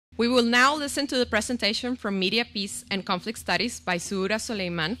We will now listen to the presentation from Media, Peace and Conflict Studies by Zuhura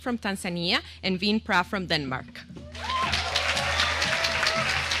Suleiman from Tanzania and Vinh from Denmark.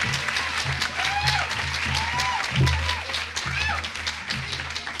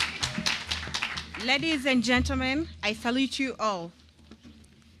 Ladies and gentlemen, I salute you all.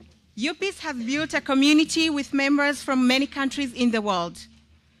 UPEACE has built a community with members from many countries in the world.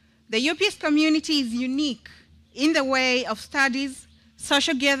 The UPEACE community is unique in the way of studies,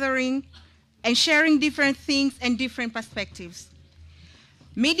 social gathering, and sharing different things and different perspectives.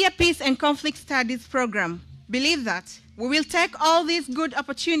 Media, Peace and Conflict Studies program believe that we will take all these good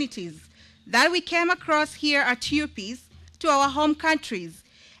opportunities that we came across here at UPEACE to our home countries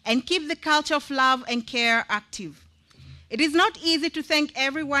and keep the culture of love and care active. It is not easy to thank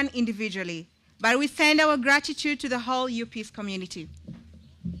everyone individually, but we send our gratitude to the whole UPEACE community.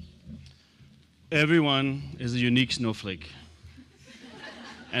 Everyone is a unique snowflake.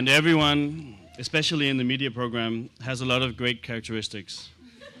 And everyone, especially in the media program, has a lot of great characteristics.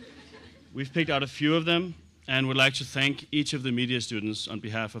 We've picked out a few of them and would like to thank each of the media students on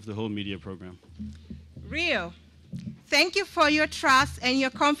behalf of the whole media program. Rio, thank you for your trust and your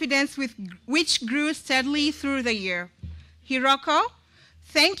confidence which grew steadily through the year. Hiroko,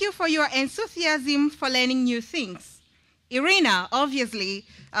 thank you for your enthusiasm for learning new things. Irina, obviously,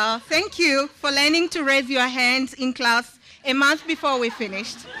 thank you for learning to raise your hands in class a month before we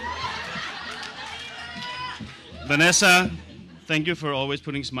finished. Vanessa, thank you for always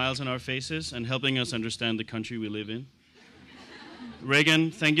putting smiles on our faces and helping us understand the country we live in. Reagan,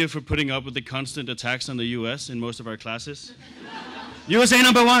 thank you for putting up with the constant attacks on the US in most of our classes. USA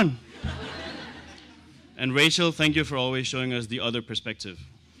 #1! And Rachel, thank you for always showing us the other perspective.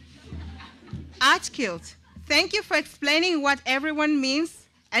 Archkilt, thank you for explaining what everyone means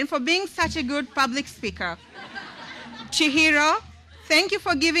and for being such a good public speaker. Chihiro, thank you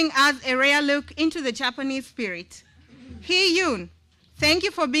for giving us a rare look into the Japanese spirit. Hee-Yoon, thank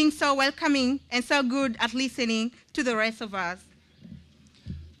you for being so welcoming and so good at listening to the rest of us.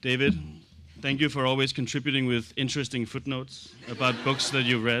 David, thank you for always contributing with interesting footnotes about books that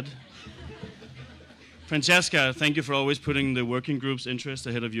you've read. Francesca, thank you for always putting the working group's interest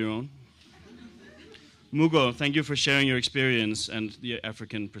ahead of your own. Mugo, thank you for sharing your experience and the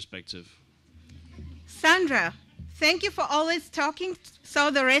African perspective. Sandra, thank you for always talking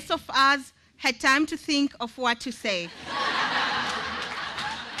so the rest of us had time to think of what to say.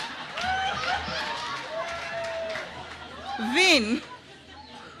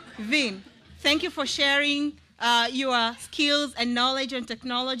 Vinh, thank you for sharing your skills and knowledge on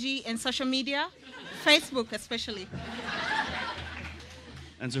technology and social media, Facebook especially.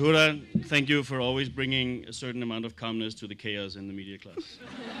 And Zuhura, thank you for always bringing a certain amount of calmness to the chaos in the media class.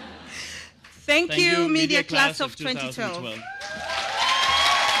 Thank you, media class of 2012.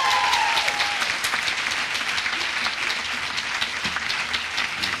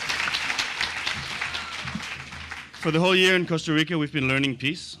 For the whole year in Costa Rica, we've been learning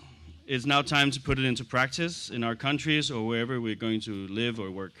peace. It's now time to put it into practice in our countries or wherever we're going to live or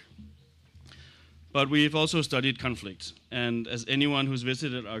work. But we've also studied conflict. And as anyone who's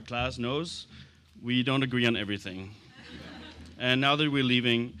visited our class knows, we don't agree on everything. And now that we're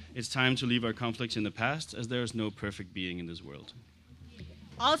leaving, it's time to leave our conflicts in the past, as there is no perfect being in this world.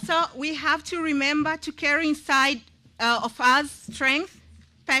 Also, we have to remember to carry inside of us strength,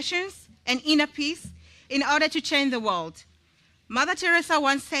 passions, and inner peace in order to change the world. Mother Teresa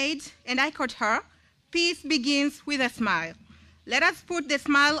once said, and I quote her, "Peace begins with a smile." Let us put the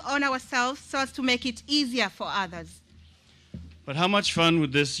smile on ourselves so as to make it easier for others. But how much fun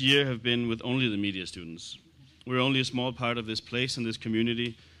would this year have been with only the media students? We're only a small part of this place and this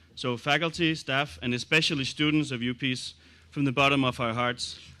community. So faculty, staff, and especially students of UPEACE, from the bottom of our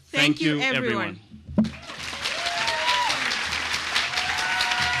hearts, thank you, everyone.